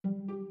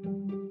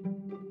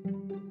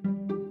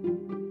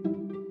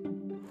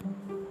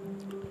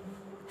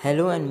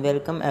Hello and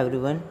welcome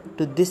everyone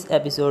to this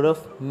episode of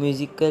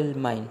Musical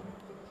Mind.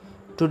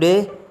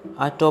 Today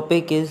our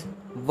topic is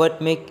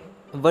what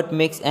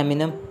makes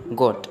Eminem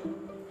GOAT.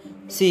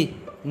 See,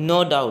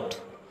 no doubt,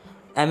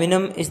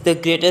 Eminem is the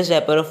greatest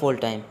rapper of all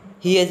time.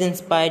 He has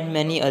inspired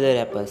many other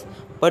rappers,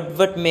 but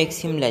what makes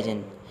him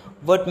legend?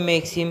 What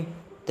makes him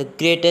the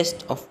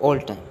greatest of all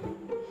time?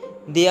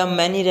 There are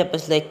many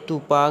rappers like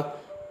Tupac,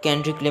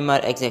 Kendrick Lamar,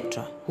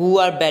 etc., who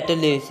are better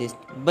lyricists,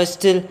 but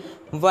still,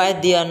 why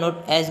they are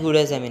not as good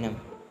as Eminem?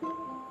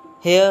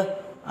 Here,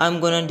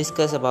 I'm gonna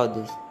discuss about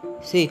this.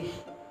 See,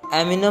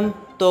 Eminem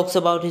talks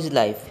about his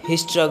life,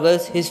 his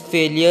struggles, his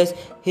failures,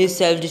 his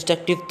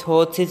self-destructive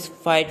thoughts, his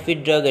fight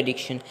with drug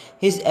addiction,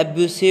 his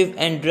abusive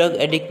and drug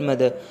addict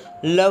mother,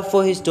 love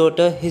for his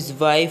daughter, his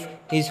wife,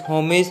 his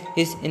homies,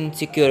 his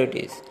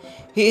insecurities.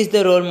 He is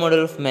the role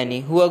model of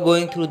many who are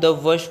going through the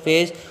worst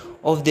phase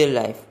of their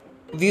life.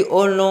 We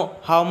all know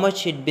how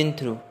much he'd been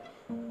through.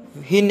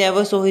 He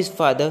never saw his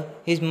father.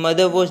 His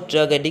mother was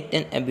drug addict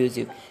and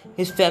abusive.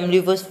 His family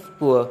was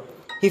poor.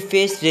 He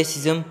faced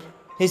racism.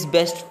 His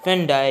best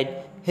friend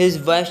died. His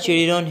wife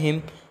cheated on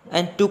him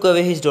and took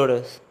away his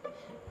daughters.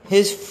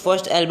 His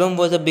first album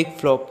was a big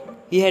flop.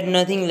 He had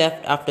nothing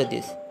left after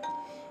this.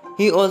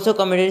 He also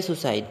committed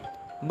suicide,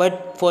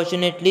 but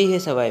fortunately he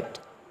survived.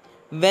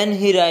 When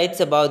he writes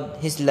about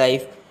his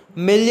life,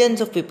 millions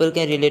of people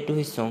can relate to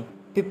his song.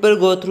 People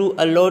go through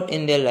a lot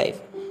in their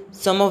life.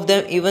 Some of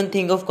them even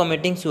think of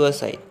committing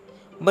suicide.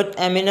 But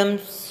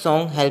Eminem's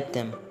song helped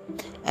them.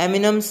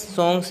 Eminem's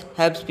songs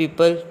helps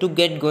people to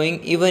get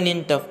going even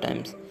in tough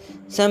times.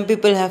 Some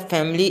people have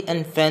family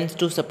and friends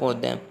to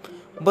support them.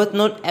 But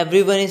not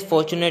everyone is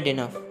fortunate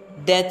enough.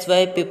 That's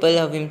why people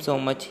love him so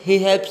much. He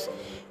helps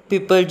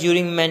people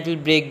during mental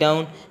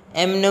breakdown.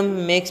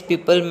 Eminem makes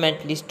people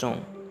mentally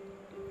strong.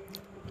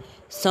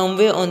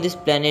 Somewhere on this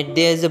planet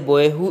there is a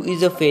boy who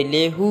is a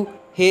failure, who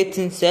hates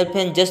himself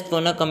and just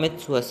wanna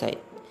commit suicide.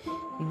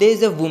 There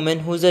is a woman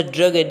who is a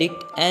drug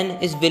addict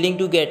and is willing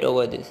to get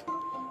over this.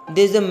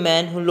 There is a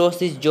man who lost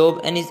his job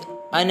and is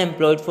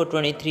unemployed for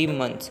 23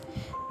 months.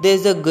 There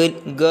is a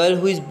girl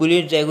who is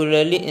bullied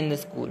regularly in the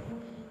school.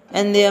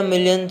 And there are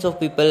millions of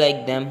people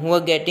like them who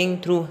are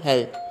getting through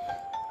hell.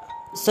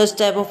 Such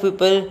type of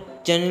people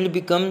generally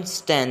become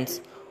stans,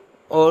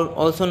 or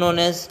also known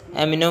as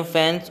Eminem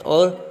fans,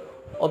 or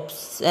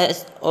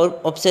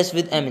obsessed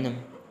with Eminem.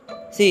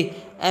 See,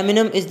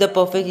 Eminem is the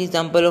perfect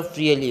example of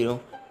real hero.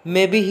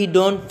 Maybe he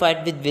don't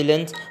fight with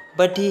villains,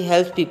 but he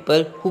helps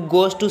people who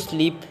goes to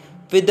sleep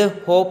with the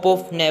hope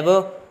of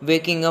never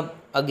waking up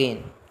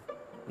again.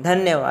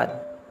 धन्यवाद.